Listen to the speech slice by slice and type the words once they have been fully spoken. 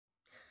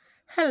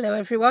Hello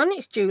everyone,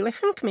 it's Julie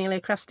from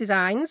Camelia Crafts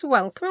Designs.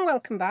 Welcome and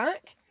welcome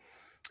back.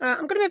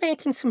 I'm going to be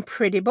making some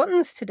pretty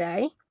buttons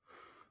today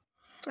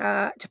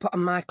to put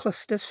on my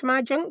clusters for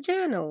my junk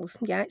journals.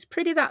 Yeah, it's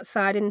pretty that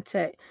side, isn't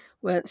it?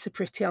 Weren't so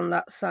pretty on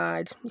that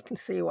side. You can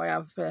see why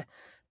I've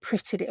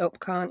prettied it up,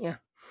 can't you?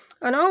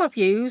 And all I've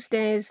used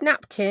is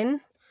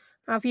napkin.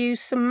 I've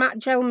used some matte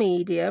gel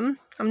medium.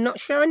 I'm not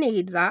sure I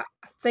need that.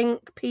 I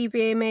think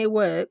PVA may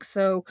work,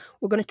 so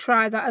we're going to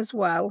try that as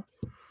well.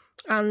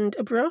 And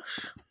a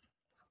brush.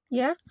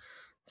 Yeah,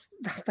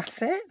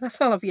 that's it. That's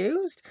all I've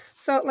used.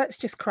 So let's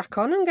just crack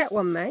on and get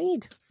one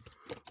made.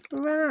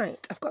 Right,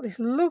 I've got this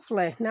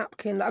lovely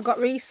napkin that I got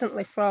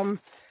recently from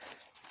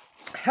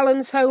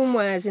Helen's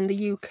Homewares in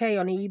the UK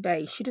on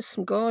eBay. She does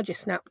some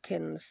gorgeous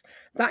napkins.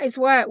 That is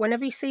where,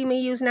 whenever you see me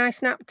use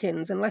nice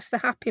napkins, unless they're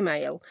Happy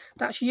Mail,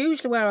 that's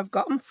usually where I've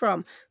got them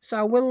from. So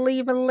I will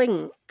leave a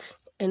link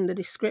in the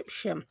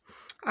description.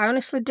 I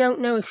honestly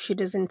don't know if she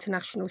does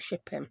international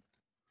shipping.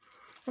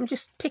 I'm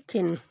just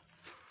picking.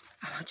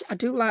 I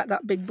do like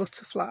that big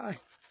butterfly,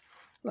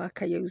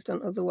 like I used on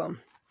the other one.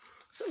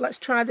 So let's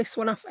try this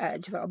one off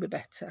edge, that'll be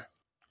better.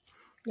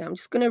 Yeah, I'm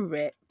just going to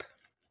rip.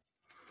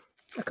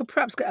 I could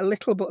perhaps get a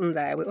little button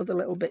there with other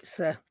little bits.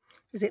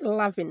 Is it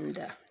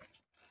lavender?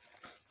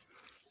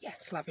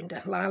 Yes,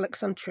 lavender.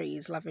 Lilacs on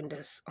trees,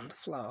 lavenders on the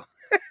floor.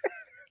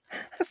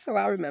 That's how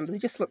I remember. They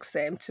just look the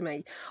same to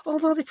me.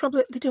 Although they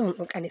don't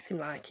look anything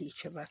like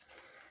each other.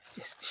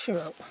 Just shut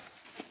up.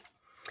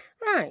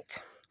 Right.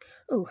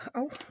 Oh,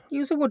 I'll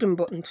use a wooden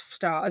button for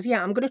starters.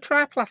 Yeah, I'm going to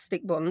try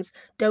plastic buttons.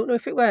 Don't know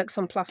if it works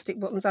on plastic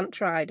buttons. I haven't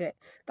tried it.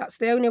 That's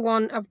the only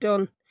one I've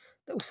done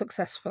that was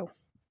successful.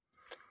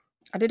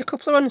 I did a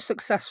couple of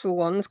unsuccessful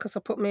ones because I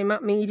put my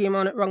matte medium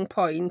on at wrong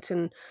point,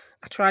 and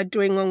I tried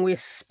doing one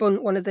with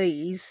one of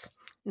these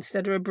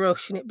instead of a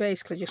brush, and it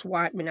basically just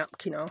wiped my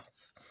napkin off,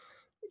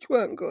 which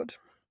weren't good.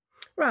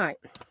 Right,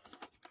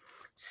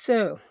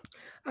 so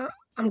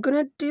I'm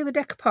going to do the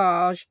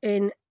decoupage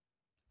in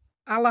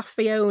a la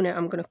Fiona,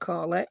 I'm going to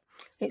call it.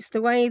 It's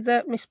the way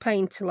that Miss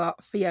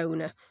Paint-A-Lot,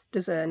 Fiona,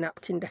 does her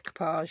napkin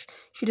decoupage.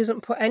 She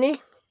doesn't put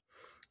any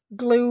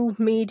glue,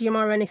 medium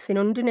or anything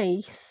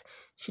underneath.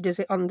 She does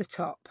it on the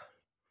top.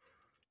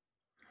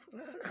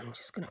 I'm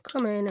just going to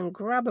come in and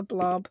grab a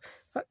blob.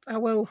 In fact,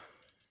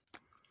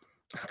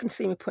 I can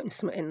see me putting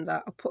something in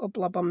that. I'll put a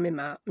blob on my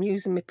mat. I'm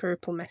using my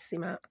purple messy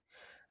mat.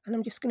 And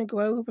I'm just going to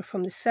go over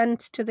from the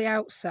centre to the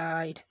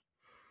outside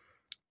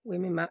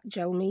with my matte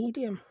gel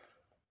medium.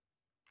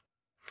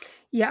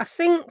 Yeah, I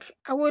think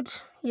I would,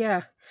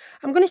 yeah.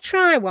 I'm going to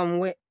try one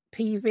with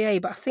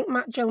PVA, but I think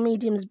matte gel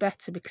medium's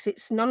better because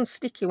it's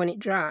non-sticky when it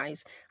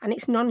dries and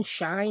it's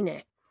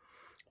non-shiny.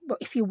 But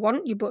if you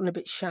want your button a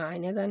bit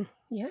shiny, then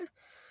yeah.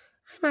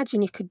 I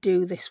imagine you could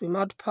do this with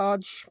Mod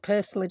Podge.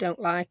 Personally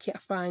don't like it. I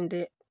find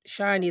it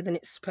shinier than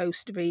it's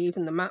supposed to be,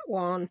 even the matte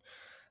one.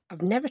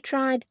 I've never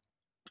tried,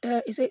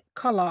 is it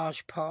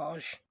Collage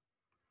Podge?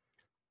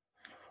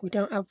 We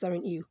don't have that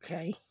in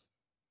UK.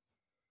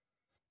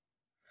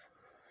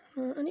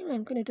 Anyway,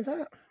 I'm going to do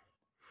that.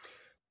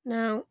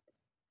 Now,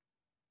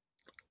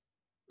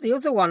 the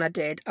other one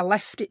I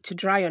left it to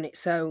dry on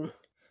its own.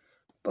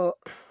 But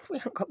we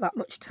haven't got that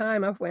much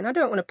time, have we? And I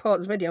don't want to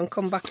pause the video and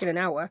come back in an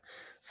hour.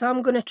 So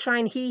I'm going to try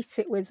and heat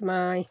it with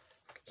my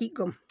heat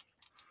gun.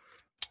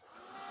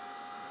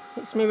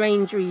 It's my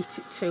Ranger Heat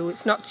It too.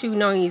 It's not too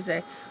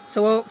noisy.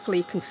 So hopefully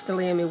you can still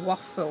hear me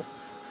waffle.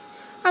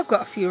 I've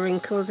got a few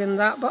wrinkles in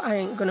that, but I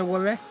ain't going to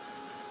worry.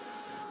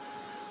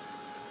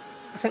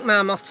 I think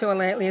my motto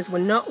lately is we're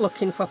not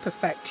looking for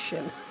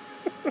perfection.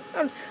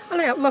 And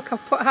look,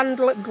 I've put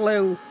handle at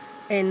glue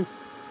in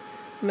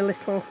my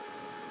little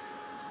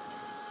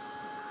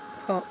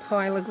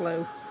pile of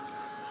glue.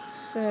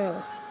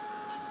 So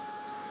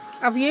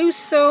I've used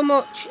so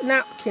much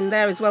napkin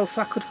there as well,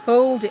 so I could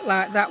hold it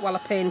like that while I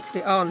painted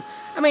it on.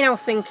 I mean, I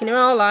was thinking of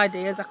all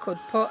ideas. I could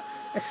put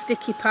a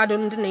sticky pad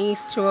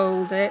underneath to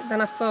hold it.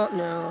 Then I thought,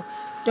 no,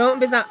 don't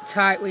be that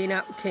tight with your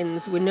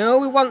napkins. We know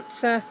we want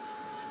to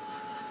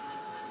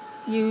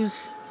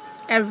use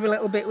every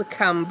little bit we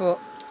can, but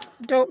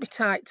don't be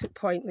tight to the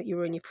point that you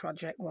ruin your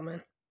project,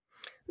 woman.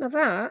 Now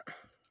that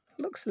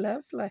looks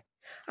lovely.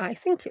 I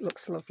think it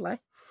looks lovely.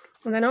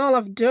 And then all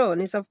I've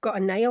done is I've got a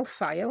nail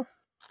file.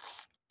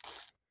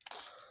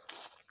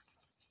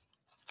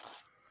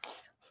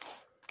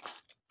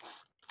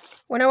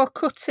 When I was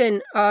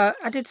cutting, I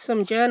did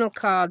some journal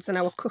cards and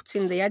I was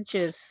cutting the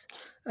edges.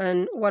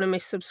 And one of my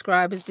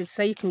subscribers did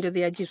say you can do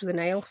the edges with a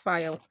nail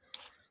file.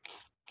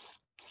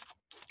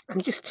 I'm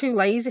just too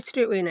lazy to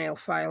do it with a nail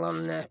file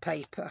on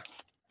paper.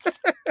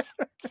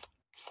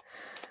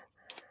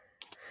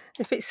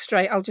 If it's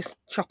straight, I'll just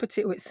chop at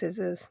it with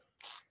scissors.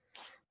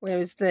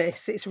 Whereas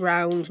this, it's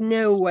round.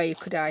 No way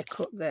could I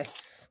cut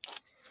this.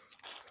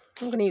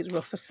 I'm going to use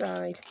rougher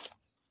side.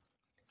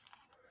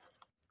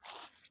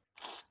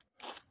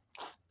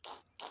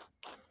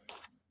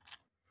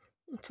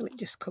 Until it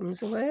just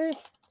comes away.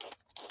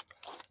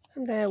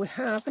 And there we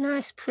have a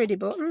nice pretty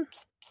button.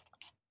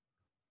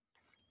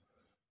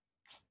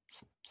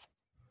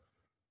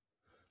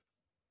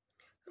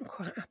 I'm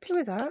quite happy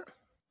with that.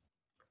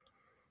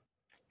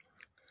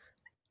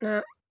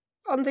 Now,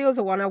 on the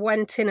other one, I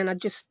went in and I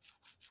just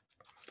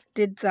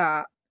did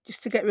that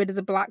just to get rid of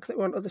the black that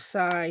were on the other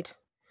side,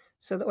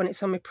 so that when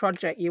it's on my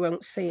project you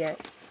won't see it.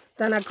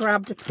 Then I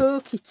grabbed a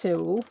pokey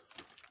tool,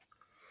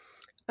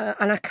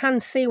 and I can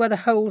see where the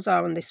holes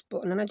are on this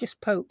button, and I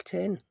just poked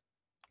in.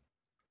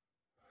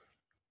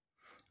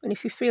 And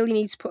if you feel you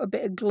need to put a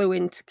bit of glue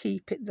in to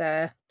keep it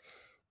there,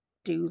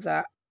 do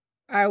that.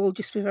 I will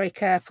just be very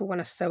careful when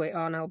I sew it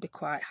on. I'll be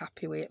quite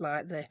happy with it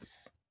like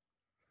this.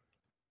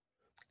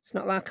 It's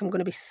not like I'm going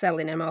to be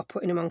selling them or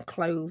putting them on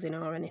clothing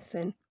or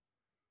anything.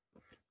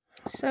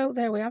 So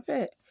there we have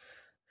it.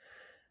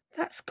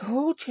 That's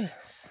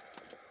gorgeous.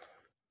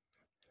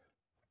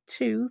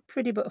 2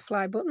 pretty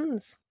butterfly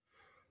buttons.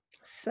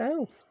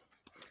 So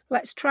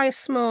let's try a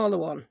smaller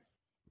one.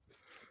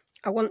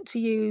 I want to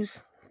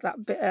use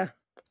that bit of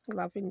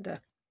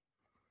lavender.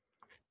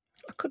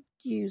 I could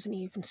use an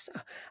even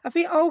star. I've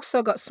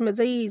also got some of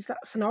these.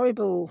 That's an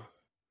horrible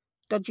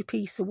dodgy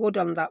piece of wood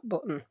on that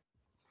button.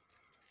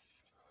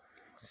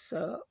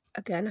 So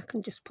again, I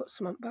can just put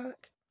some on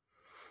back.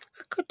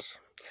 I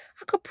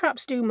could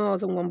perhaps do more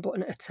than one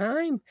button at a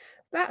time.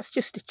 That's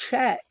just a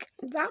check.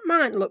 That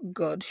might look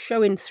good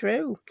showing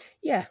through.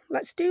 Yeah,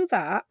 let's do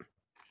that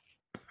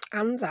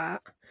and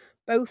that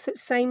both at the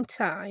same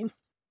time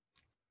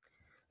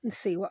and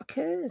see what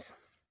occurs.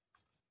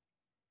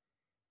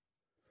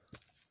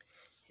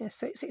 Yeah,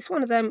 so it's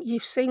one of them,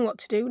 you've seen what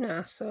to do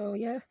now, so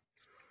yeah.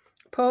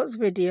 Pause the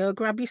video,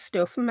 grab your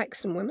stuff and make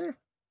some with me.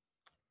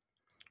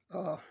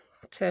 Or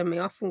turn me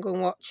off and go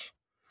and watch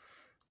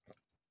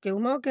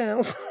Gilmore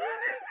Girls.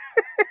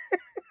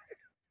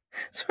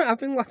 That's what I've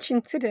been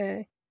watching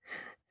today.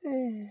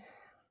 You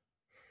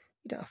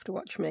don't have to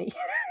watch me.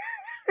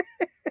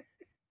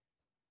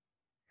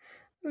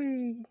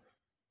 Whee.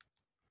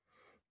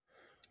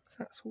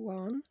 That's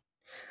one.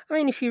 I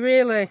mean, if you're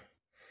really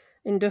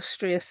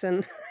industrious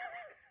and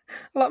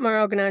a lot more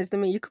organised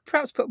than me, you could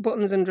perhaps put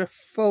buttons under a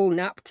full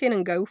napkin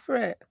and go for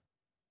it.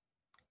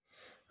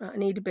 Right, I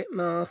need a bit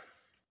more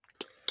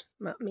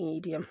matte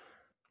medium.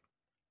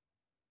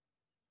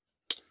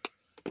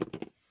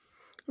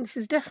 This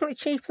is definitely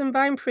cheaper than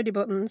buying pretty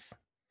buttons.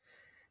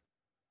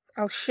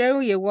 I'll show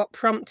you what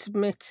prompted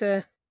me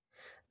to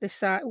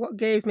this, what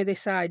gave me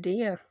this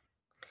idea.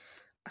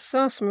 I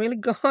saw some really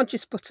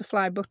gorgeous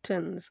butterfly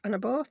buttons and I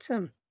bought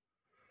them.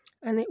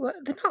 And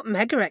they're not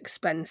mega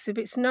expensive,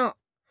 it's not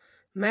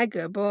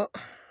mega, but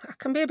I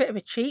can be a bit of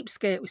a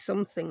cheapskate with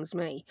some things,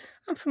 me.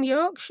 I'm from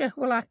Yorkshire,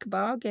 we like a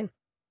bargain.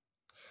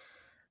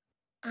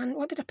 And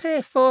what did I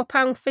pay?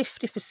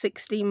 £4.50 for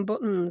 16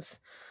 buttons.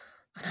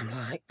 And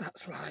I'm like,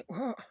 that's like,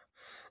 what?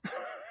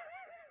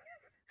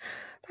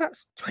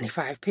 That's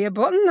 25p a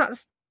button.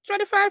 That's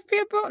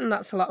 25p a button.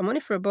 That's a lot of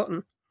money for a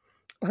button.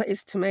 Well, it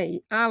is to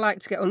me. I like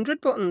to get 100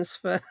 buttons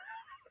for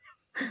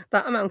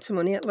that amount of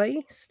money at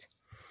least.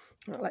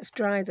 Right, let's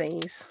dry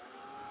these.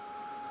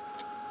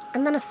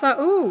 And then I thought,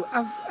 oh,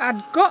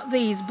 I'd got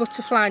these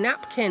butterfly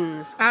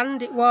napkins,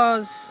 and it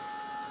was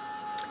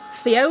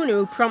Fiona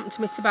who prompted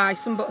me to buy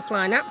some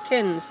butterfly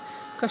napkins,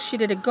 because she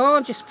did a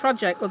gorgeous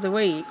project the other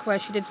week where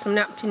she did some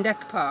napkin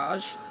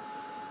decoupage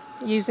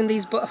using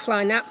these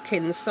butterfly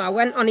napkins. So I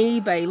went on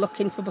eBay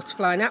looking for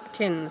butterfly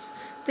napkins.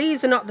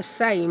 These are not the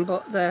same,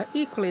 but they're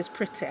equally as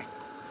pretty.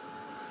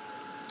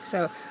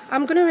 So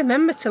I'm going to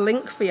remember to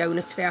link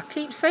Fiona today. I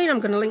keep saying I'm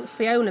going to link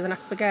Fiona, then I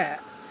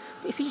forget.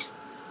 But if you just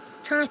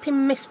type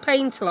in Miss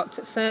Paint-A-Lot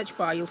at search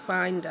bar, you'll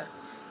find her.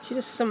 She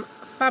does some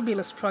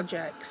fabulous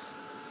projects.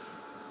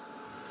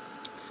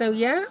 So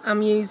yeah,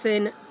 I'm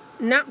using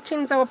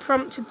napkins I were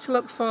prompted to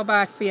look for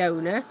by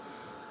Fiona,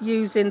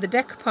 using the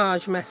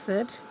decoupage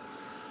method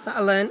that I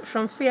learnt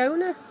from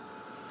Fiona.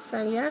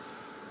 So yeah,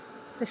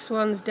 this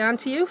one's down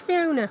to you,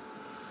 Fiona.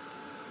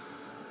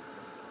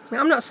 Now,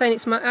 I'm not saying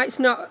it's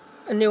not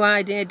a new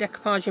idea,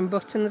 decoupaging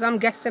buttons. I'm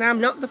guessing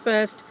I'm not the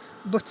first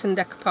button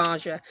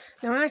decoupager.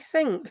 Now I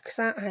think, because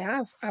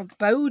I've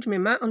bowed my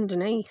mat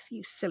underneath,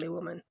 you silly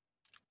woman.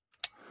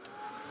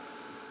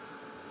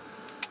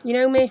 You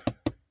know me,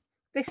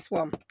 this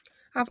one,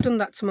 I've done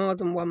that to more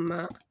than one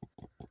mat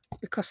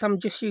because I'm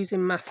just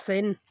using my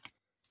thin.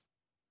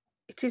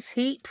 It is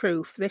heat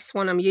proof, this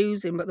one I'm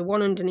using, but the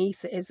one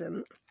underneath it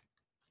isn't.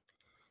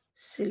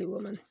 Silly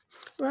woman.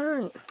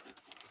 Right,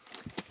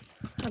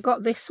 I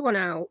got this one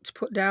out to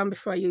put down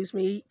before I use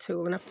my heat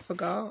tool and I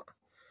forgot.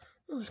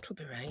 Oh, it'll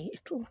be right.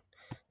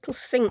 It'll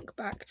sink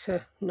back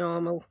to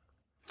normal.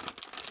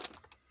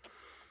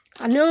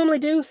 I normally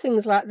do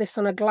things like this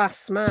on a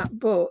glass mat,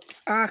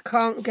 but I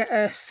can't get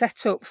a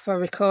setup for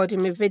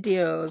recording my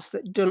videos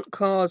that don't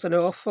cause an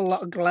awful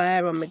lot of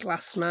glare on my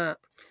glass mat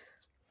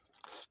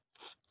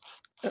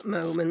at the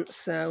moment,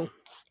 so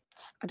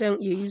I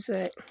don't use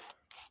it,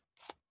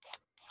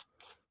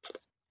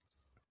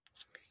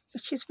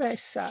 which is very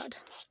sad.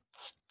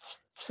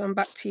 So I'm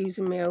back to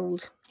using my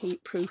old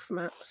heat-proof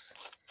mats.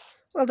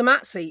 Well, the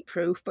mat's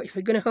heat-proof, but if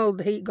you're going to hold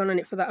the heat gun on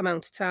it for that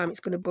amount of time, it's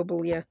going to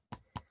bubble your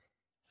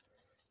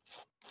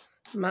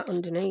mat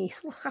underneath.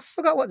 Well, I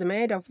forgot what they're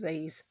made of,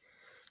 these.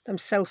 Them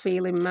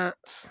self-healing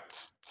mats.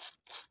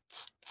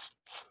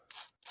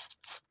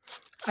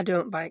 I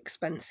don't buy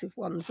expensive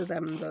ones of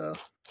them though.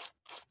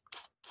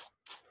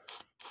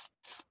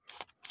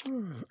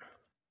 I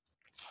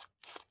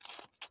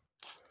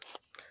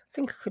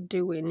think I could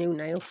do with a new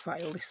nail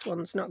file. This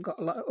one's not got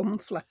a lot of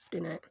oomph left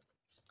in it.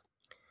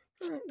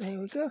 Right, there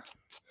we go.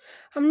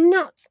 I'm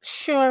not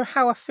sure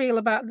how I feel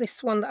about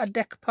this one that I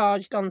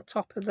decoupaged on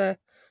top of the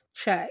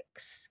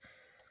checks.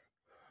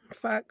 In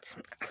fact,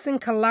 I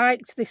think I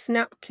liked this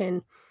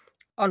napkin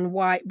on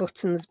white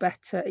buttons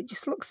better. It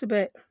just looks a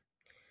bit,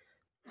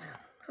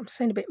 I'm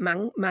saying a bit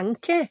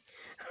manky.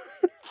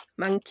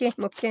 Manky,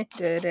 mucky,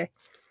 dirty.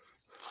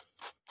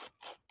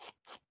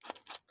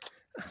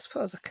 I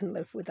suppose I can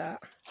live with that.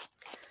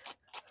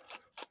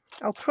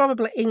 I'll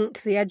probably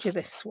ink the edge of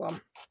this one.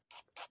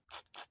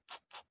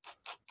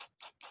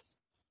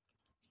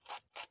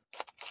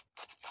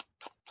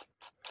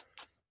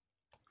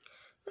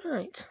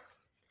 Right,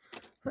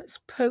 let's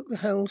poke the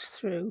holes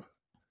through.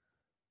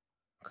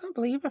 I can't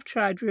believe I've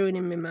tried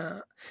ruining my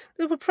mark.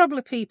 There were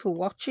probably people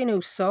watching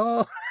who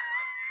saw.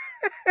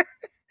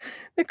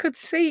 They could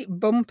see it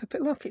bump a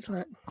bit. Look, it's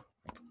like...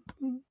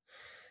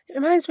 It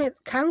reminds me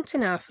of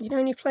counting half. You know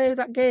when you play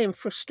that game,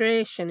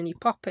 Frustration, and you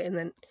pop it and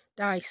then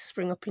dice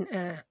spring up in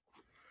air?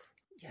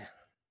 Yeah.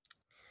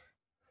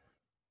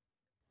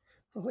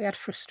 Well, we had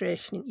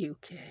Frustration in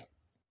UK.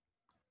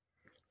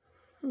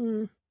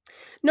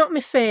 Not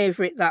my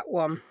favourite, that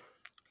one.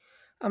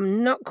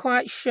 I'm not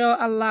quite sure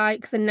I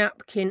like the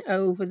napkin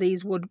over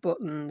these wood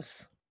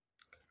buttons.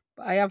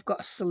 But I have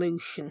got a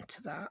solution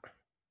to that.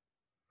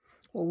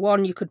 Well,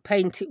 one, you could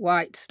paint it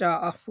white to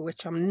start off with,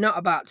 which I'm not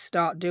about to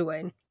start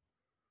doing.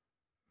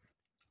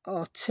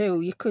 Or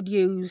two, you could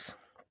use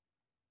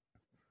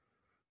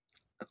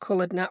a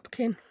coloured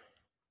napkin.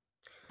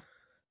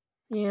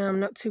 Yeah, I'm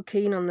not too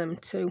keen on them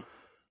two.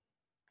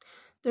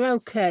 They're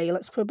okay.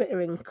 Let's put a bit of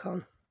ink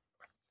on.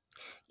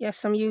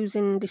 Yes, I'm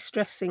using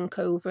Distress ink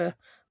over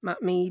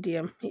matte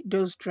medium. It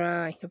does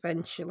dry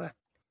eventually.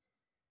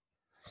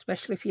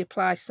 Especially if you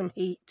apply some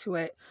heat to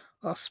it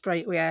or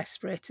spray it with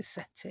hairspray to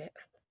set it.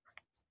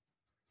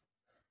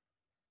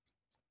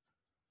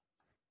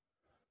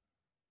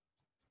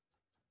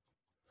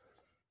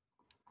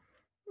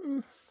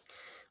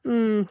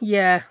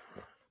 Yeah.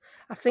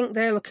 I think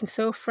they're looking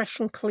so fresh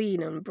and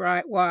clean and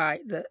bright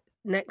white that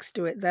next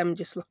to it, them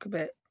just look a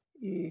bit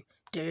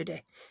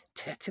dirty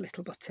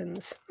little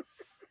buttons.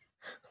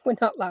 We're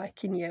not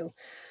liking you.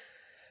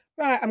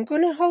 Right, I'm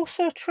going to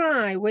also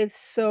try with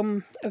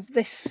some of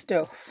this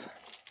stuff.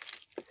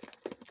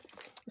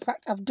 In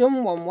fact, I've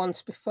done one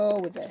once before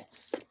with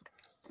this.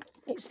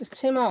 It's the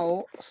Tim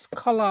Holtz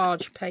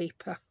collage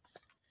paper.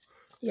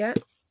 Yeah.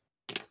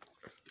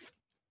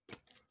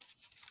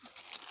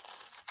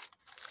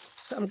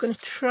 So I'm going to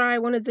try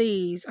one of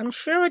these. I'm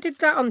sure I did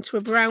that onto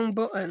a brown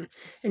button,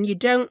 and you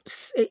don't,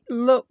 it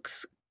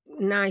looks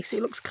nice,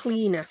 it looks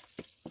cleaner.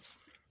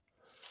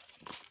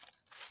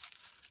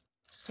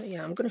 So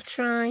yeah, I'm going to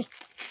try,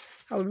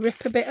 I'll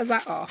rip a bit of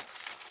that off.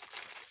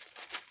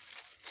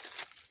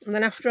 And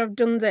then after I've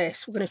done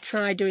this, we're going to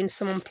try doing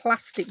some on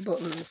plastic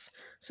buttons.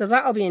 So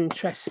that'll be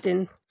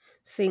interesting,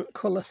 seeing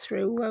colour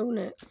through, won't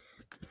it?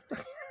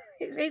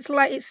 It's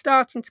like it's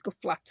starting to go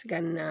flat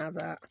again now,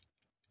 that.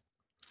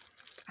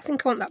 I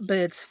think I want that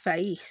bird's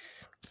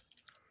face.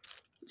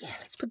 Yeah,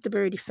 let's put the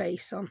birdie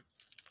face on.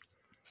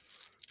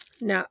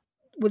 Now,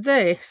 with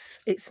this,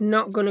 it's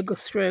not going to go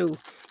through.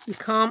 You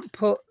can't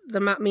put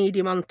the matte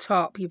medium on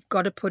top. You've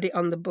got to put it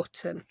on the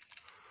button.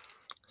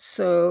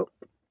 So,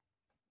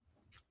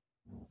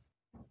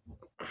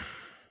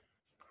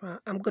 right,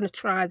 I'm going to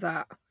try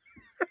that.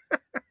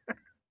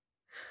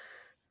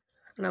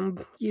 And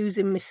I'm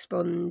using my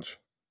sponge.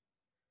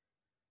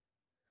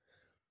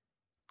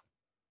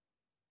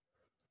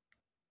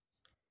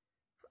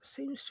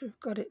 Seems to have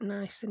got it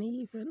nice and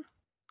even.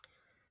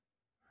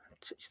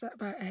 Touch that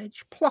by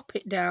edge, plop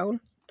it down.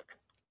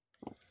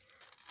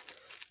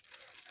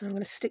 And I'm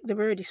going to stick the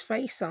birdie's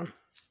face on.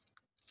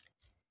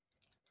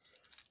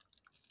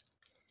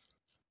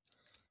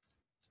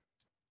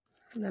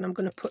 And then I'm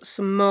going to put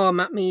some more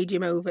matte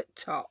medium over the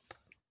top.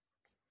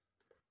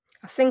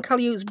 I think I'll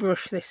use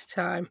brush this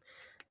time.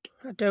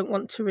 I don't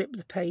want to rip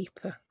the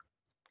paper.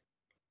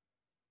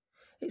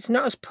 It's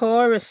not as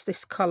porous,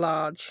 this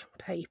collage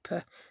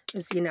paper,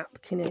 as your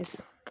napkin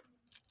is.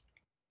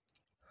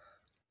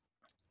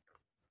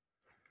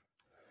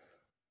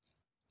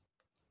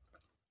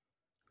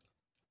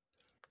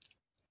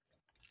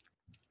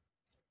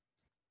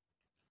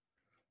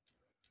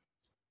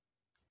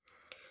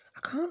 I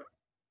can't.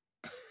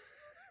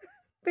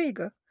 There you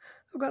go.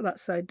 I've got that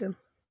side done.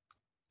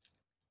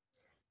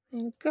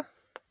 There we go.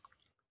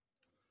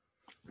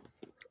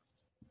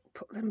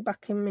 Put them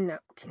back in my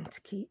napkin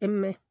to keep, in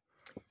my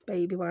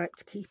baby wipe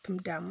to keep them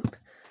damp.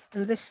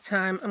 And this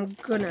time I'm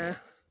gonna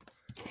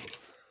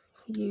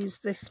use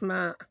this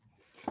mat.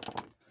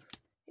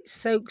 It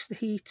soaks the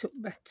heat up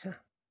better.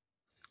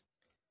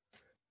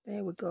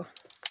 There we go.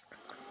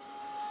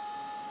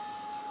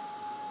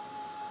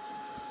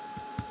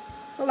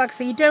 Well, like I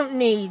say, you don't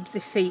need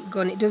this heat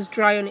gun. It does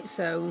dry on its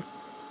own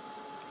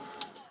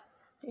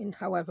in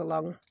however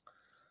long.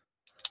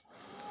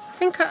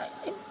 think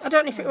I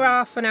don't know if it were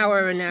half an hour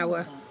or an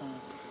hour.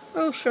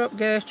 Oh, shut up,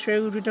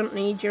 Gertrude. We don't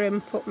need your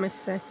input,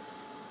 missus.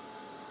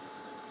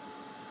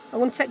 I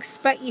wouldn't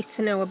expect you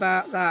to know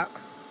about that.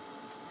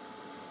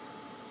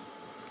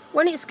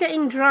 When it's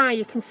getting dry,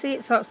 you can see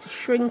it starts to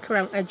shrink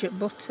around edge at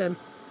bottom.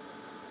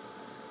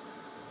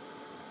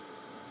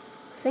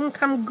 I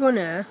think I'm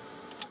gonna...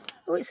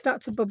 Oh, it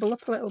started to bubble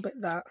up a little bit,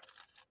 that.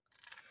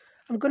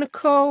 I'm gonna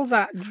call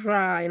that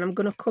dry, and I'm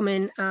gonna come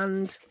in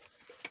and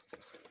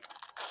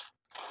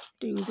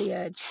do the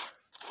edge.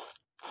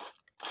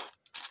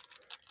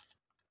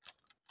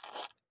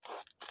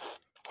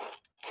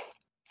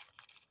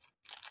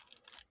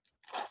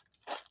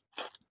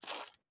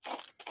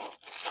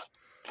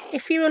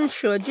 If you're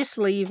unsure, just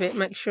leave it,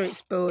 make sure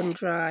it's bone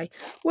dry.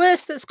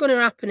 Worst that's going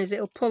to happen is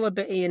it'll pull a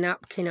bit of your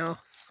napkin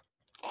off.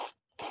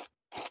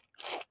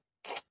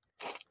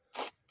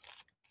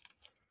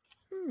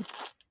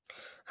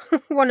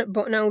 One at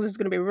buttonholes is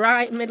going to be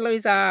right in the middle of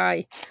his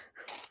eye.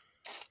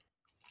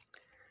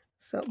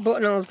 So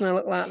buttonhole's going to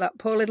look like that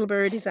poor little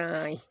birdie's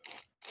eye.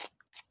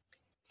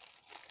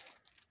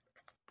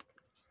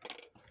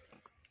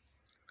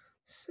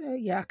 So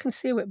yeah, I can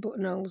see what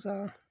buttonholes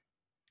are.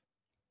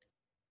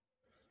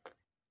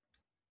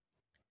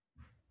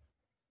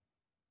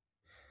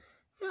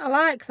 I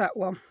like that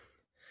one.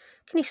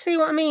 Can you see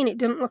what I mean? It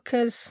doesn't look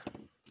as...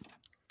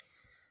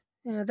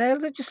 Yeah,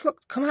 they just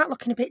come out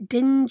looking a bit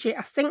dingy.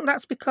 I think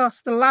that's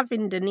because the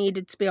lavender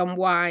needed to be on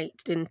white,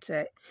 didn't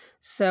it?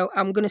 So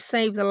I'm going to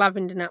save the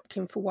lavender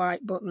napkin for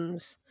white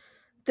buttons.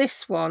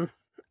 This one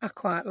I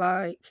quite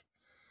like.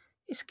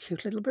 It's a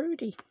cute little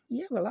birdie.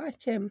 Yeah, I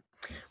like him.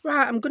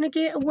 Right, I'm going to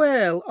get a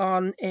whirl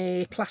on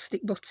a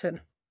plastic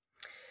button.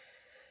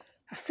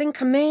 I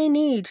think I may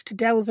need to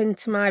delve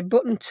into my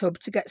button tub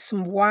to get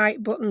some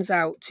white buttons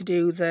out to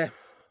do the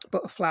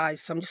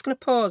butterflies. So I'm just going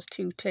to pause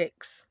 2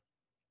 ticks.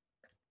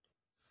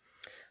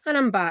 And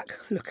I'm back.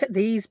 Look at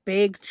these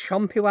big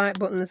chompy white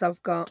buttons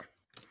I've got.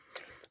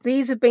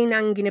 These have been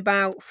hanging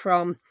about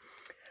from...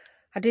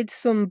 I did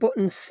some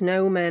button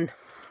snowmen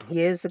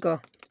years ago.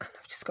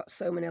 I've just got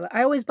so many.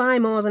 I always buy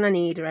more than I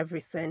need or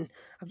everything.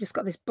 I've just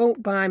got this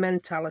bulk buy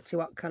mentality,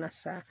 what can I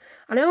say?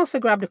 And I also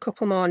grabbed a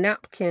couple more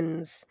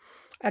napkins.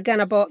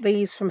 Again, I bought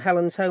these from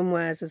Helen's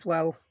Homewares as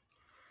well.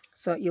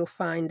 So you'll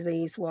find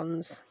these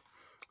ones.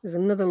 There's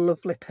another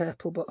lovely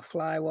purple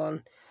butterfly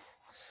one.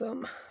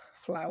 Some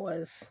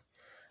flowers.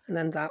 And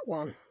then that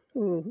one.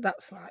 Ooh,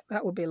 that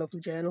would be a lovely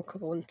journal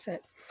cover, wouldn't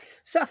it?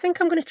 So I think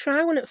I'm going to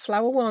try one at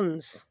flower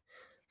ones.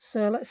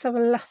 So let's have a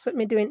laugh at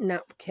me doing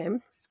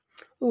napkin.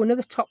 Oh,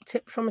 another top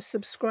tip from a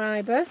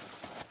subscriber.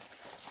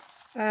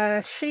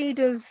 She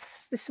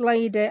does, this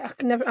lady,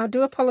 I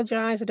do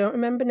apologise, I don't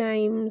remember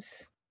names.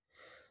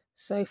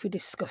 So if you're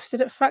disgusted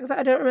at the fact that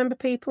I don't remember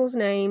people's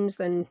names,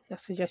 then I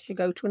suggest you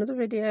go to another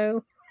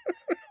video.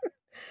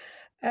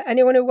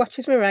 Anyone who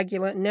watches me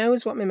regular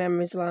knows what my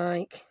memory's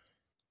like.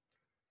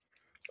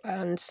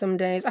 And some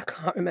days I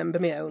can't remember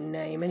my own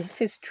name, and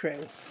it is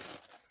true.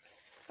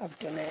 I've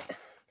done it.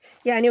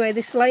 Yeah, anyway,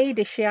 this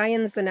lady, she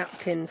irons the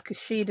napkins because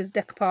she does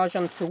decoupage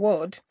onto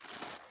wood.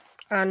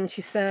 And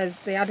she says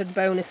the added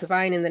bonus of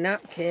ironing the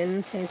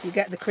napkin is you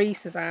get the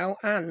creases out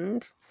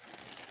and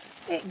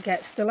it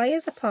gets the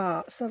layers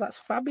apart. So that's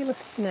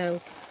fabulous to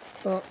know.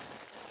 But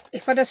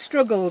if I'd have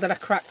struggled, I'd have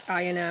cracked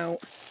iron out.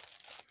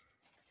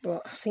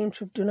 But I seem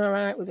to have done all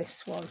right with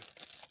this one.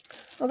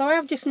 Although I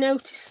have just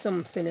noticed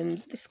something, and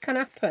this can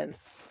happen.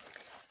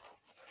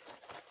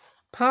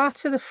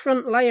 Part of the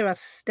front layer has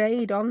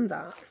stayed on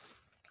that.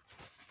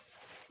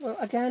 Well,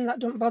 again, that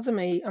don't bother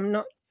me. I'm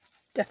not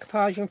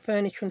decoupaging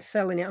furniture and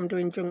selling it. I'm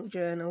doing junk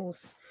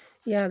journals.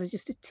 Yeah, there's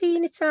just a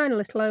teeny tiny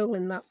little hole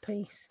in that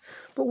piece.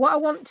 But what I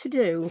want to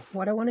do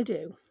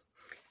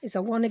is I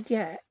want to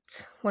get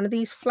one of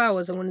these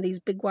flowers and one of these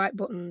big white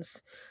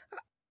buttons.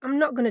 I'm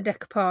not going to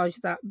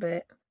decoupage that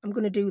bit. I'm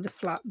going to do the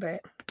flat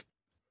bit.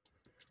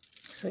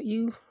 So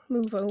you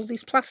move all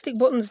these plastic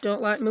buttons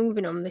don't like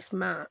moving on this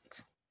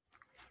mat.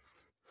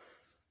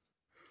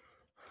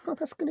 Oh,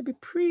 that's going to be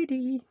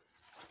pretty.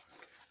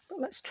 But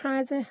let's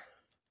try that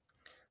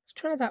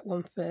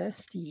one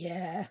first.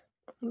 Yeah,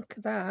 look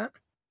at that.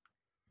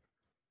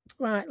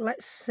 Right,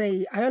 let's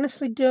see. I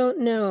honestly don't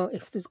know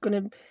if there's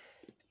going to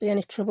be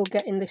any trouble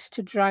getting this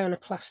to dry on a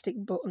plastic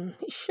button.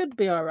 It should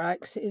be all right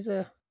because it's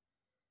a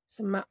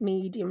matte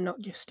medium, not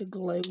just a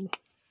glue.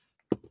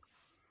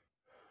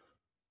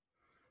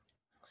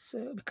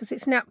 So because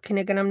it's napkin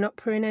again, I'm not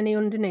putting any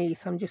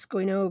underneath. I'm just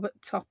going over the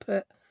top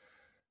at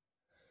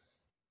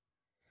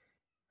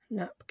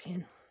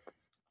napkin.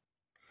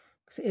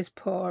 Because it is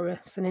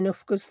porous and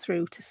enough goes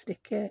through to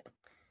stick it.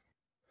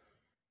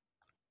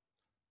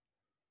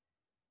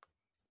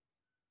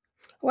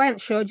 Oh, I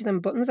haven't showed you them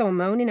buttons I were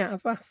moaning at,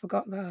 have I?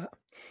 Forgot that.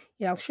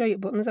 Yeah, I'll show you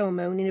buttons I were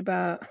moaning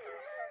about.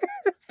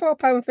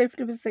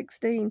 £4.50 for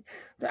 16.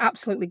 They're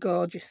absolutely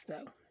gorgeous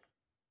though.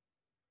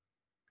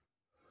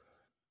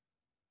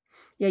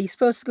 Yeah, you're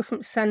supposed to go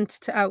from centre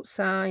to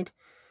outside.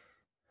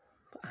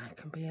 But I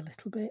can be a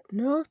little bit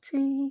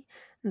naughty.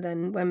 And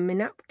then when my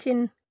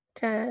napkin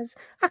tears,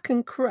 I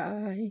can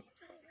cry.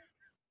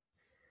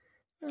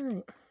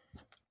 Right.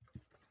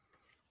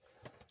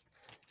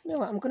 You know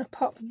what, I'm going to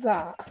pop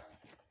that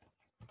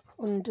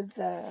under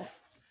there.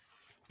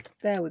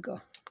 There we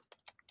go.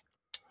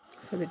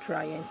 For the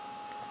drying.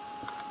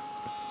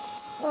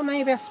 Or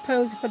maybe I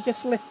suppose if I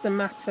just lift the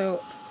mat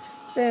up.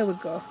 There we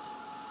go.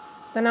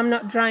 Then I'm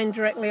not drying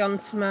directly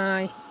onto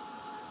my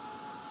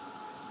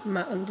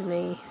mat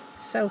underneath.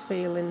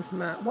 Self-healing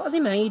mat. What are they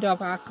made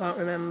of? I can't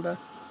remember.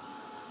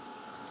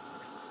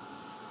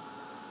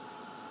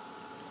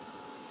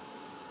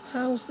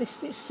 How's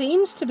this? It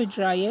seems to be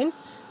drying.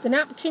 The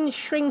napkin's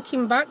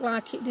shrinking back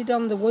like it did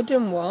on the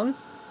wooden one.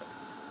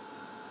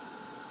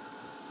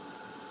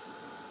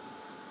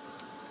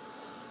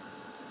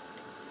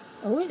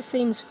 Oh, it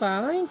seems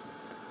fine.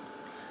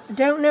 I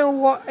don't know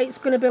what it's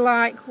going to be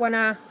like when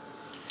I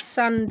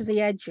sand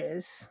the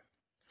edges.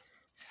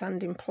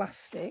 Sanding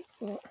plastic,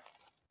 but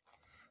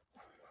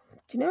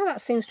do you know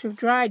that seems to have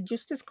dried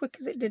just as quick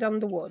as it did on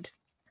the wood.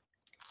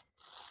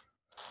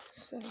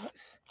 So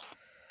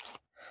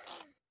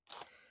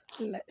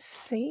let's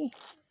see.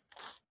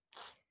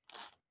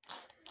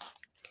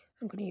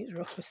 I'm going to use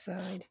rougher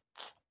side.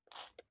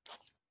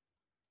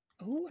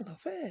 Oh, I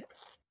love it.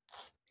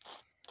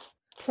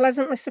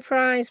 Pleasantly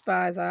surprised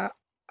by that,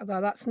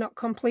 although that's not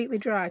completely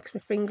dry because my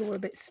finger were a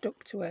bit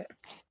stuck to it.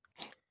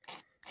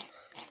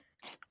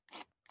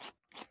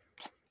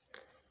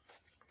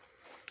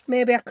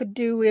 Maybe I could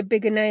do a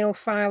bigger nail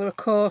file or a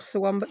coarser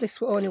one, but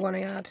this was the only one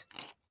I had.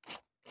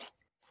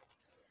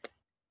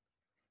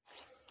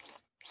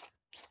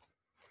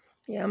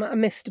 Yeah, I might have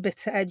missed a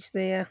bit of edge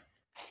there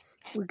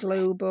with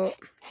glue, but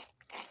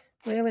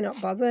really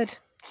not bothered.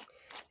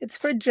 It's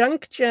for a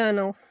junk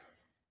journal.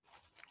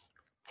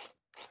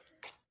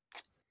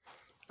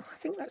 Oh, I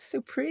think that's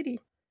so pretty.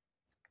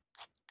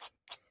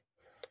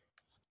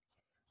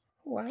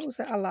 Wow's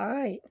that I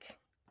like.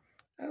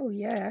 Oh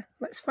yeah,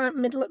 let's find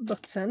middle at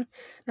button.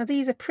 Now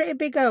these are pretty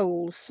big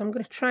holes, so I'm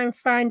going to try and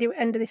find the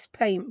end of this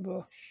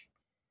paintbrush.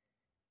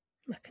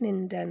 Make an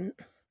indent.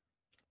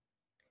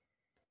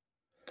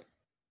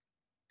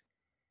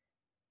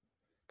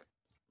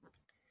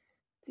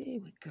 There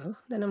we go.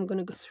 Then I'm going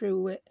to go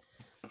through it,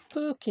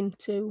 poking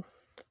to,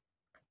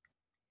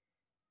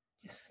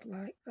 just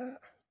like that.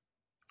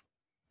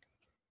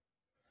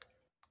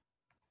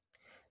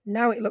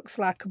 Now it looks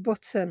like a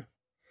button.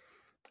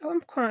 Oh,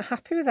 I'm quite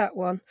happy with that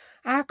one.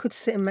 I could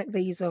sit and make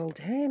these all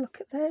day. Look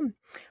at them.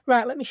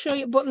 Right, let me show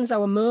you buttons I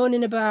was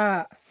moaning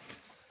about.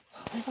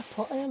 Oh, where have I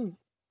put them?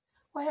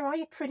 Where are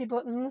you, pretty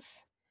buttons?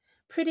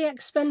 Pretty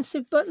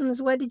expensive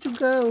buttons. Where did you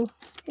go?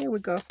 Here we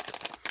go.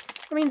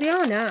 I mean, they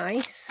are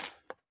nice.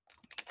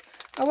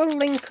 I will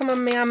link them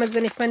on my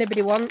Amazon if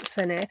anybody wants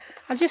any.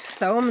 I just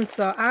saw them and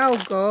thought, how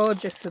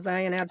gorgeous are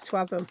they? And I had to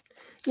have them.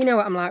 You know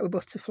what I'm like with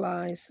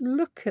butterflies.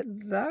 Look at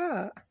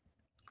that.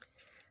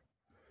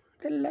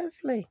 They're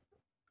lovely.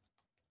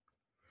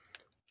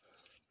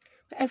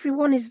 But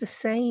everyone is the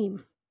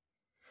same.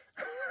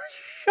 I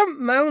shouldn't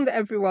moan that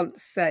everyone's the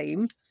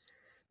same,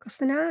 because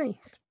they're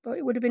nice. But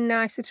it would have been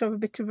nicer to have a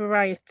bit of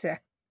variety.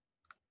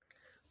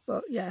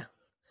 But yeah,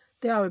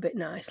 they are a bit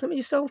nice. Let me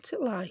just alter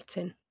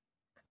lighting.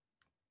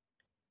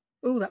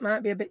 Oh, that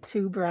might be a bit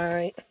too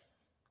bright.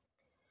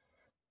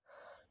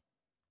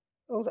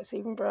 Oh, that's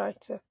even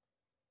brighter.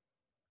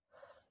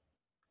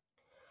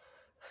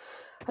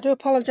 I do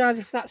apologise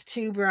if that's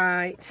too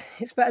bright.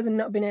 It's better than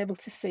not being able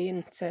to see,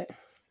 isn't it?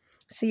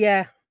 So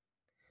yeah,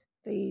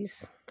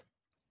 these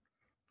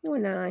were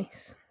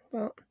nice.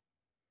 But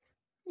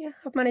yeah,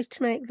 I've managed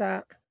to make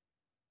that.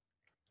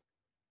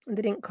 And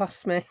they didn't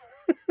cost me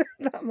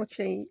that much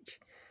each.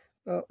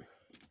 But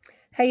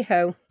hey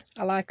ho,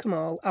 I like them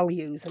all. I'll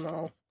use them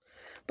all.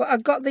 But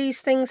I've got these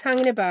things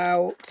hanging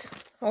about.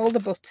 All the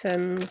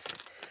buttons.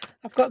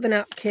 I've got the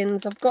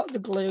napkins. I've got the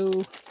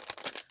glue.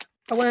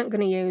 I weren't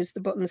going to use the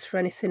buttons for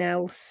anything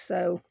else,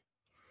 so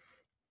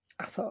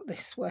I thought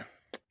this were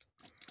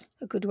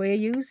a good way of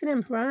using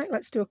them. Right,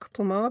 let's do a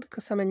couple more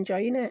because I'm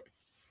enjoying it.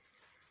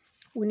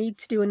 We need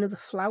to do another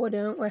flower,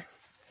 don't we?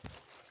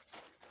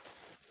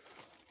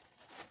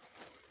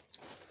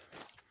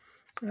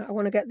 Right, I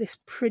want to get this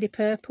pretty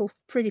purple,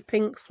 pretty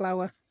pink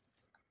flower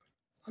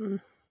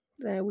on.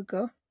 There we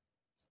go.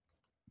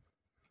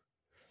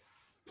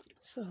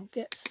 So I'll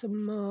get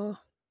some more.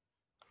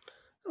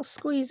 I'll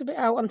squeeze a bit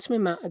out onto my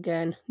mat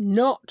again.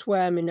 Not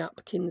where my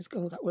napkins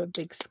go. That were a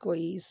big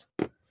squeeze.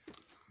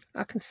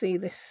 I can see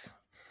this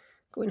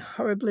going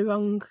horribly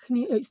wrong. Can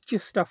you? It's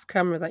just off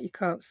camera that you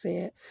can't see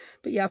it.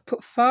 But yeah, I've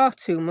put far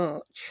too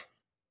much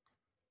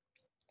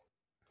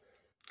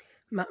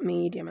matte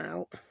medium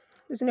out.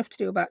 There's enough to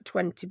do about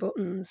 20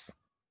 buttons.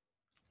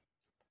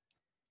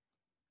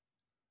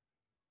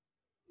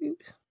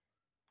 Oops.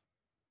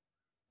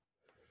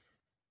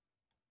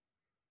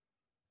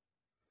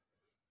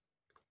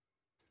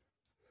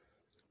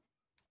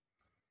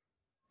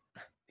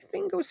 My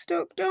finger was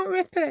stuck. Don't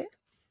rip it.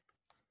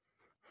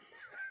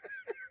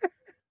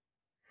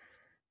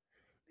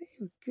 There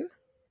we go.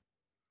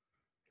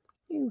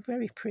 You're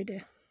very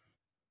pretty.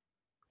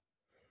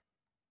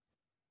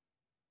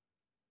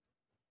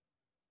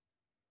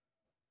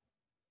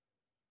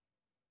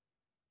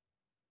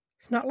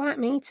 not like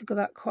me to go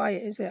that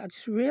quiet, is it? I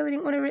just really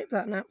didn't want to rip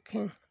that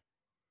napkin,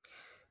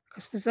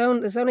 because there's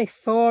only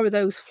 4 of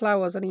those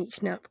flowers on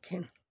each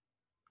napkin.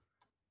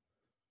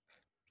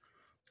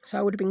 So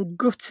I would have been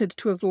gutted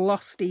to have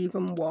lost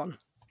even one.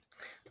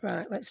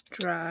 Right, let's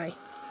dry.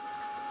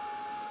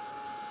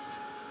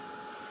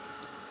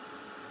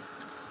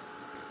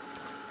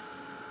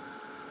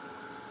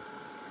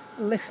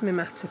 Lift my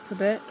mat up a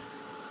bit.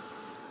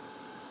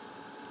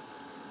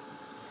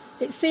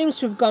 It seems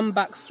to have gone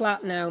back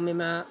flat now, my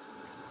mat,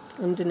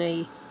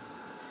 underneath.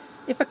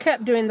 If I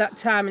kept doing that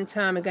time and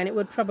time again, it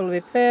would probably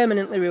be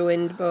permanently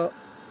ruined, but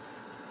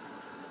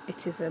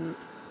it isn't.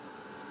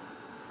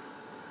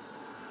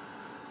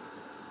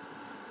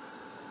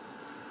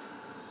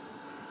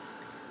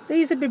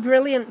 These would be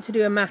brilliant to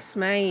do a mass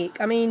make.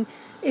 I mean,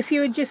 if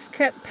you had just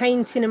kept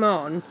painting them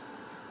on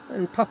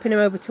and popping them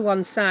over to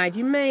one side,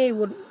 you may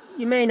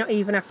not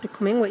even have to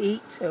come in with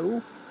heat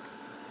tool,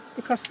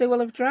 because they will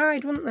have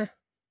dried, wouldn't they?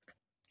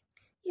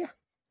 Yeah.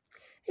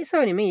 It's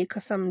only me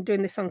because I'm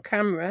doing this on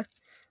camera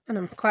and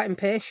I'm quite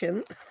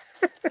impatient.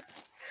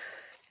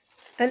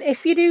 And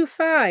if you do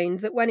find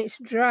that when it's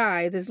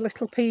dry there's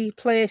little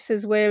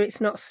places where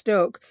it's not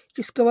stuck,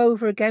 just go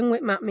over again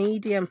with matte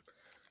medium.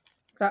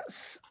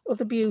 That's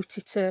other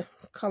beauty to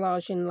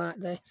collaging like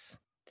this.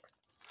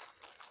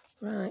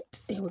 Right,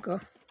 here we go.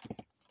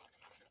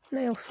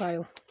 Nail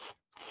file.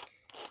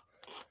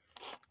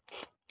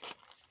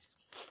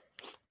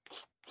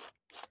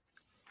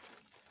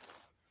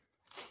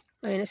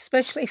 I mean,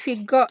 especially if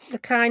you got the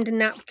kind of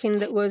napkin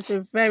that was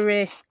a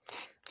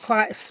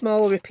quite a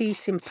small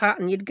repeating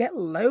pattern, you'd get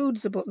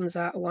loads of buttons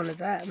out of one of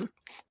them.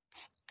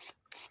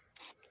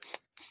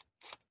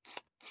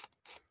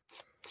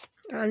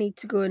 I need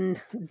to go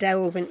and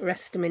delve into the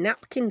rest of my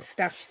napkin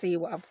stash, see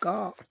what I've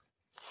got.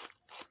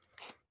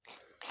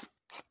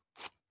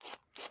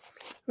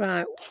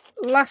 Right,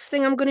 last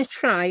thing I'm going to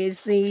try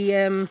is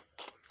the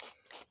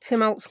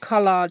Tim Holtz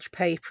collage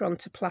paper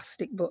onto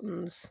plastic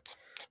buttons.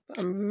 But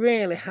I'm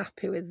really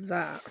happy with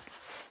that.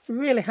 I'm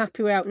really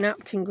happy with how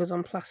napkin goes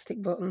on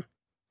plastic button.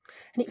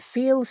 And it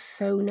feels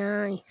so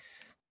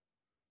nice.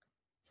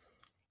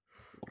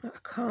 I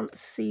can't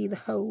see the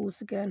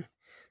holes again,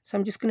 so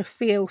I'm just going to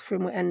feel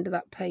from the end of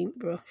that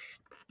paintbrush.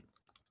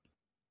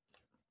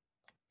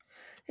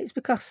 It's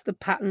because the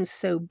pattern's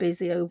so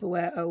busy over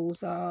where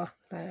holes are.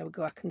 There we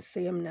go, I can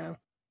see them now.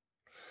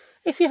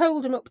 If you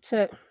hold them up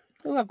to...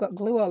 Oh, I've got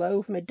glue all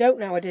over me. Don't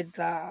know I did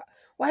that.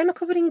 Why am I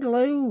covered in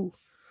glue?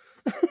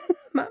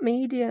 Matte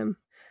medium.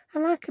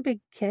 I'm like a big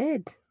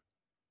kid.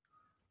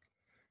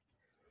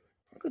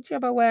 Good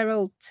job I wear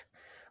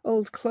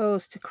old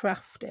clothes to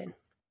craft in.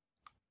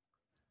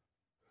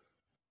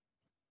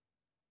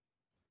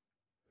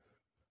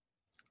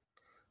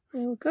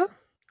 There we go.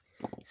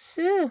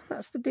 So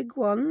that's the big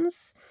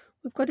ones.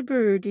 We've got a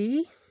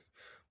birdie.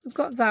 We've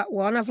got that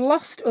one. I've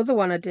lost the other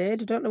one I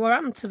did. I don't know what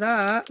happened to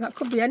that. That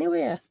could be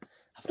anywhere.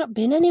 I've not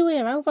been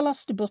anywhere. How have I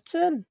lost a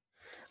button?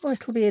 Oh,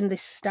 it'll be in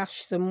this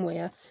stash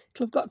somewhere.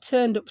 It'll have got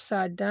turned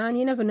upside down.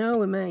 You never know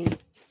with me.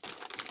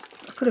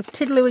 I could have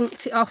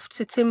tiddlywinked it off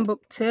to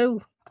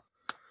Timbuktu.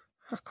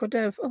 I could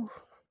have. Oh,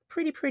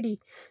 pretty.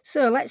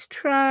 So let's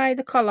try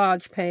the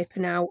collage paper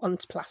now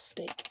onto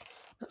plastic.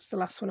 That's the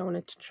last one I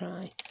wanted to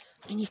try.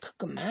 I mean, you could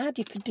go mad.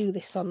 You could do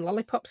this on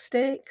lollipop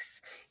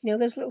sticks. You know,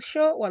 those little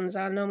short ones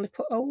I normally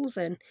put holes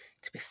in.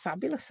 It'd be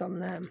fabulous on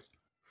them.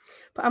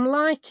 But I'm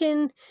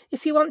liking,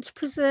 if you want to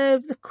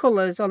preserve the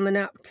colours on the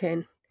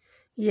napkin,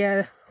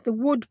 yeah, the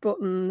wood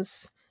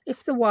buttons,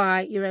 if they're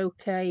white, you're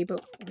okay,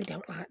 but we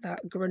don't like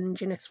that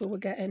grunginess we were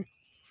getting.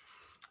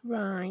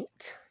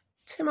 Right.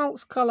 Tim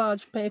Holtz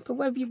collage paper,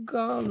 where have you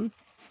gone?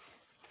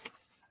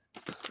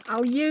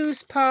 I'll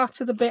use part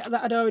of the bit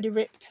that I'd already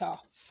ripped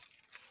off.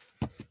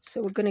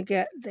 So we're going to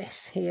get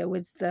this here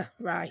with the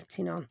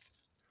writing on.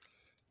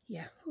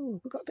 Yeah, oh,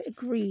 we've got a bit of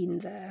green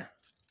there.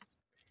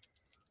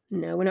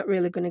 No, we're not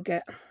really going to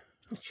get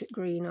much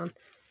green on.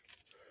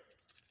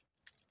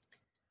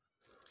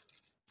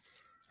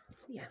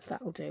 Yeah,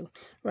 that'll do.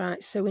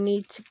 Right, so we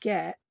need to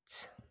get...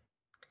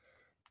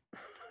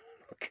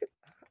 Look at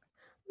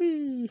that.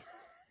 Whee!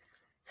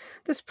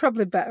 There's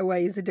probably better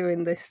ways of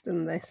doing this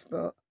than this,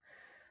 but...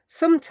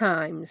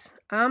 Sometimes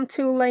I'm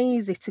too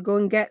lazy to go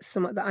and get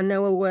something that I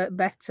know will work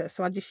better,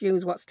 so I just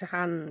use what's to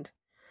hand.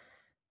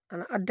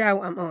 And I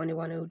doubt I'm the only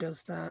one who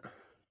does that.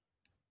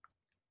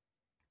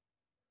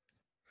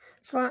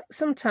 It's like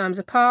sometimes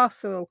a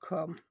parcel will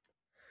come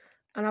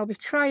and I'll be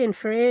trying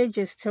for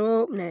ages to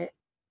open it,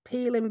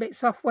 peeling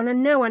bits off when I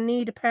know I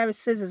need a pair of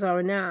scissors or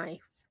a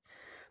knife.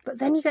 But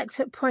then you get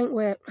to a point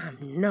where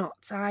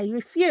I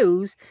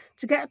refuse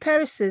to get a pair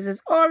of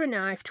scissors or a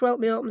knife to help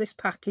me open this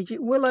package.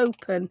 It will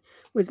open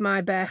with my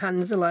bare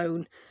hands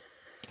alone.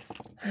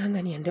 And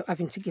then you end up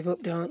having to give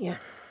up, don't you?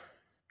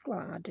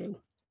 Well, I do.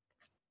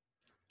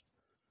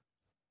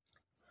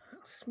 I'll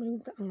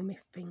smooth that on my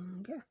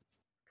finger.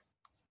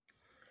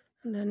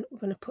 And then we're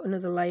going to put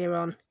another layer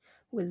on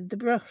with the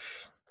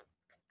brush.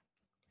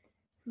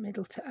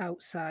 Middle to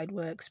outside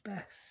works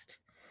best.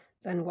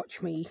 Then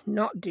watch me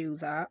not do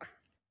that.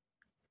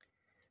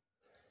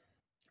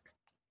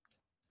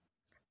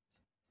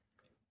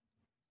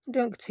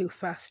 Don't go too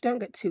fast, don't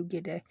get too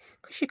giddy,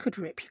 because you could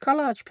rip your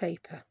collage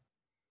paper.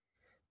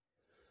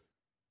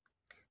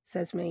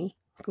 Says me,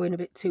 going a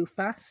bit too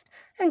fast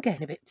and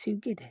getting a bit too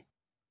giddy.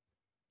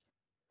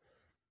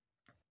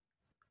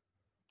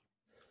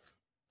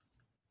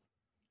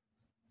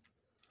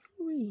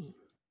 Whee.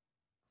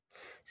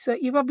 So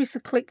you've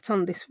obviously clicked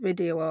on this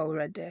video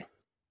already.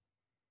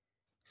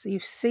 So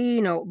you've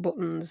seen all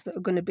buttons that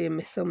are going to be in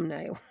my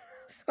thumbnail.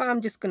 So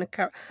I'm just going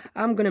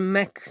to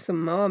make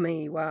some more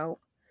me while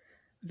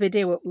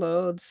video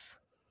uploads.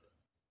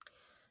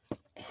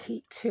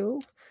 Heat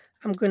tool.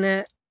 I'm going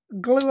to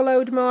glue a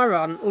load more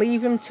on,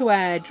 leave them to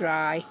air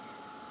dry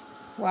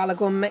while I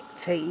go and make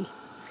tea.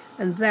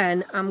 And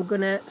then I'm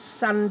going to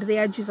sand the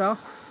edges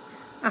off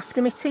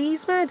after my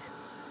tea's made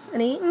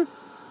and eaten.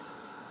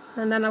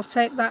 And then I'll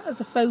take that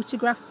as a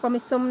photograph for my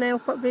thumbnail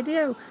for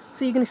video.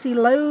 So you're going to see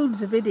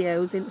loads of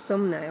videos in the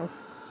thumbnail.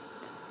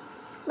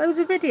 Loads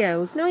of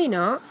videos? No, you're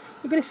not.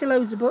 You're going to see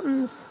loads of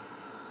buttons.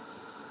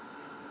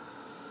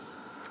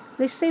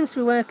 This seems to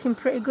be working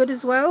pretty good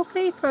as well,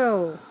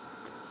 people.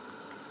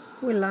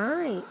 We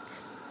like.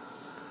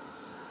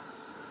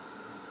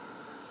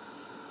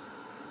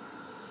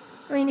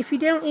 I mean, if you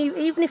don't,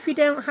 even if you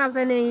don't have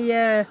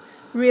any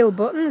real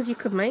buttons, you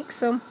could make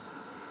some.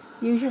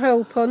 Use your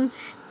hole punch.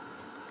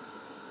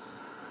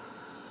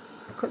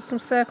 Cut some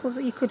circles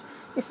that you could.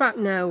 In fact,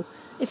 no.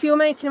 If you're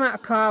making them out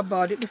of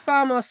cardboard, it'd be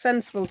far more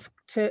sensible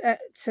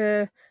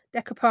to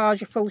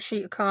decoupage a full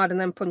sheet of card and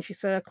then punch your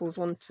circles,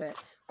 wouldn't it?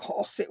 Of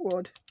course it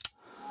would.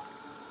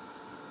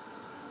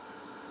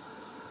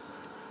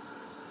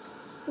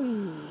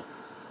 Whee.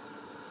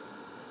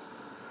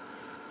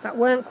 That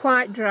weren't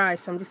quite dry,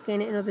 so I'm just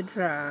getting it another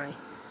dry.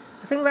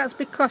 I think that's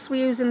because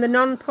we're using the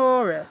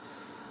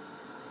non-porous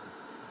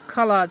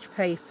collage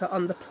paper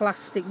on the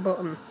plastic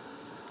button.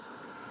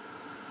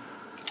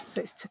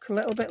 So it's took a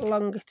little bit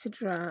longer to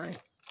dry.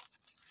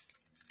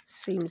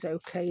 Seems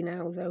okay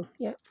now though.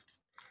 Yep.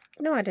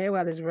 No idea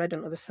why there's red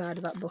on the other side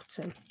of that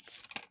button.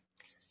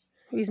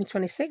 Reason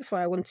 26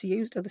 why I want to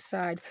use the other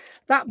side.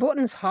 That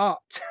button's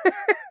hot.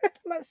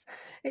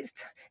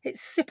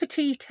 It's sip of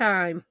tea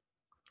time.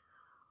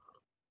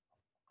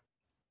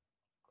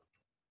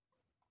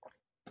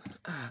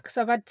 Because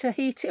I've had to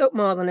heat it up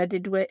more than I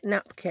did with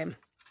napkin.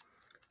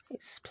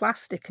 It's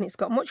plastic and it's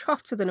got much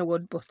hotter than a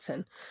wood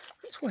button.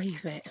 Let's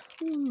wave it.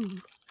 Ooh.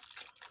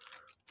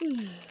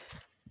 Ooh.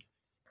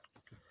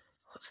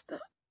 What's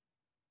that?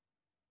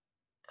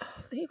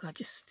 Oh, there you go.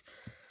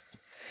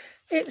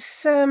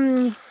 It's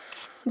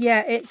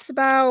yeah, it's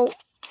about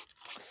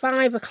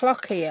 5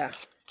 o'clock here,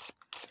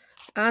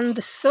 and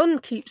the sun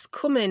keeps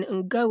coming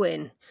and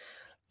going.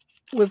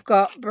 We've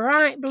got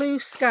bright blue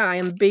sky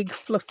and big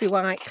fluffy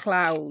white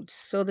clouds.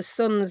 So the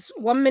sun's,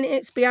 1 minute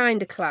it's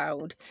behind a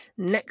cloud,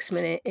 next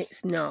minute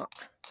it's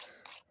not.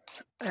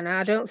 And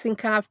I don't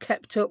think I've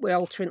kept up with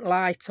alternate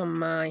light on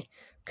my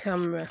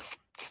camera.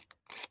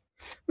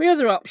 My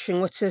other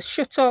option was to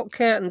shut all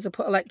curtains and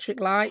put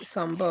electric lights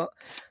on, but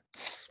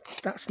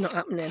that's not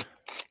happening.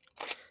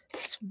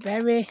 It's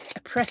very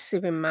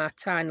oppressive in my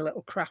tiny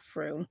little craft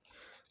room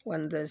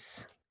when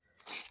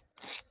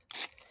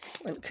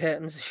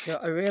curtains are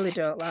shut. I really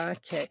don't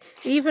like it.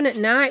 Even at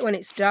night when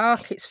it's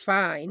dark, it's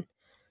fine.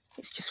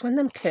 It's just when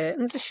them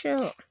curtains are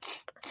shut.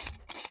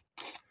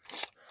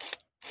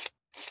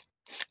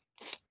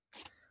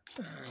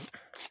 Right.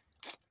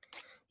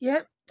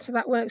 Yep, so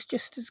that works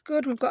just as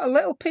good. We've got a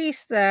little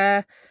piece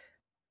there.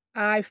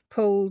 I've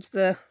pulled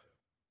the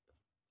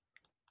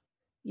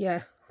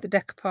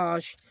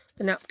decoupage,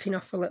 the napkin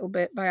off a little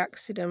bit by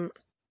accident.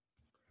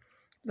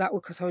 That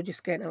was because I was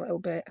just getting a little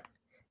bit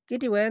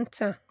giddy,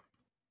 weren't I?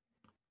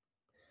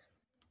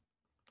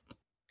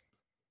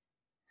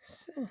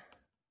 So,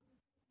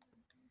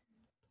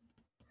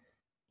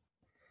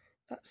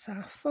 that's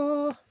our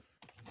 4.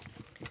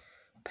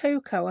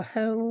 Poke our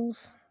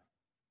holes.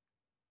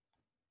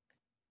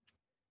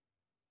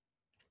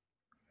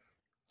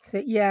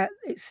 So, yeah,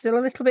 it's still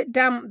a little bit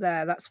damp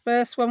there. That's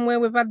first one where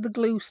we've had the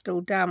glue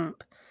still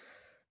damp.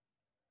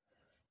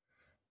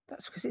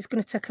 That's because it's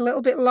going to take a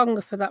little bit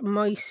longer for that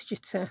moisture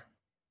to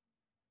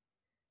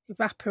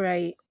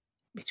evaporate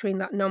between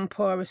that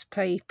non-porous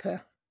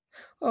paper.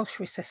 Or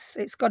should we say,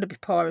 it's got to be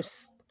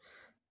porous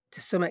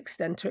to some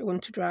extent, or it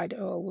wouldn't have dried at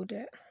all, would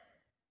it?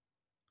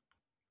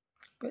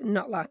 But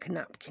not like a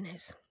napkin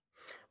is.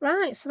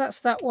 Right, so that's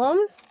that one.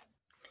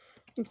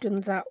 We've done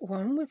that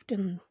one. We've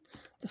done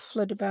the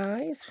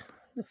flutterbys,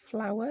 the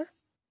flower.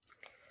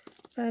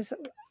 There's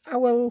I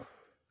will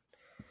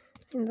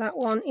in that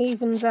one,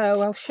 even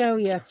though I'll show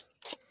you.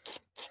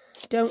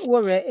 Don't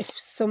worry if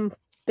some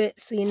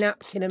bits of your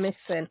napkin are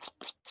missing.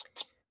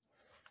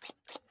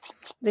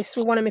 This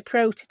was one of my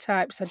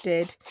prototypes I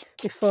did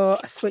before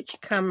I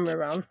switched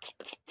camera on.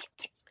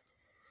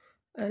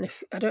 And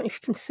I don't know if you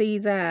can see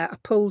there, I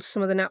pulled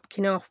some of the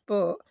napkin off,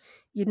 but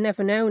you'd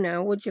never know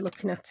now, would you,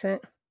 looking at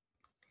it?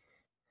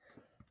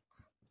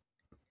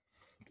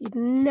 You'd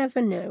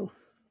never know.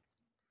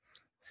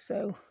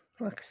 So,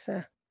 like I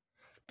say,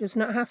 does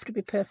not have to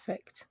be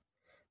perfect.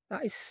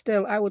 That is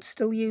still, I would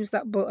still use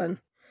that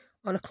button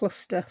on a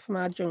cluster for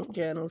my junk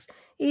journals.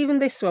 Even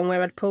this one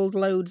where I'd pulled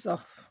loads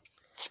off.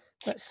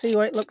 Let's see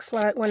what it looks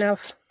like when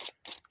I've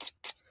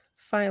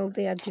filed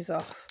the edges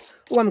off.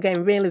 Oh, I'm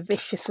getting really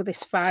vicious with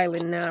this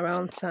filing now,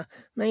 aren't I?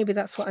 Maybe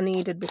that's what I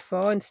needed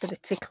before instead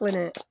of tickling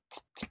it.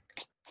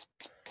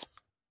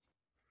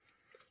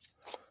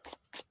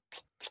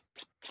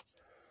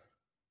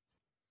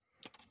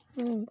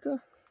 There we go.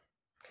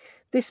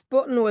 This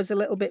button was a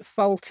little bit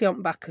faulty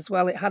on back as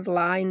well. It had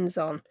lines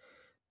on.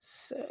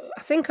 So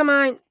I think I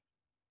might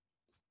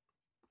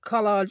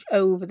collage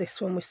over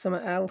this one with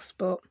something else,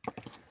 but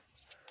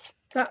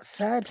that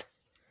said,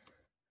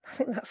 I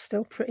think that's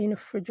still pretty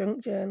enough for a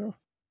junk journal.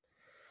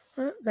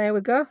 Right, there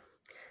we go.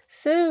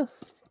 So,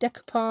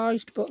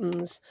 decoupaged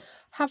buttons.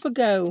 Have a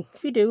go.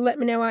 If you do, let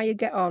me know how you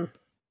get on.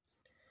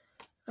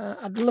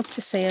 I'd love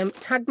to see them.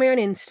 Tag me on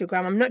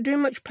Instagram. I'm not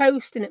doing much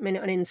posting at the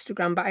minute on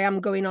Instagram, but I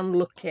am going on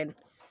looking.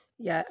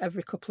 Yeah,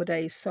 every couple of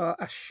days, so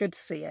I should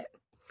see it.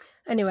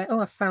 Anyway, oh,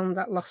 I found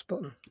that lost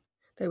button.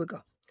 There we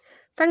go.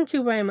 Thank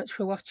you very much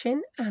for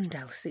watching, and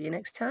I'll see you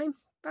next time.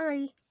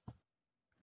 Bye.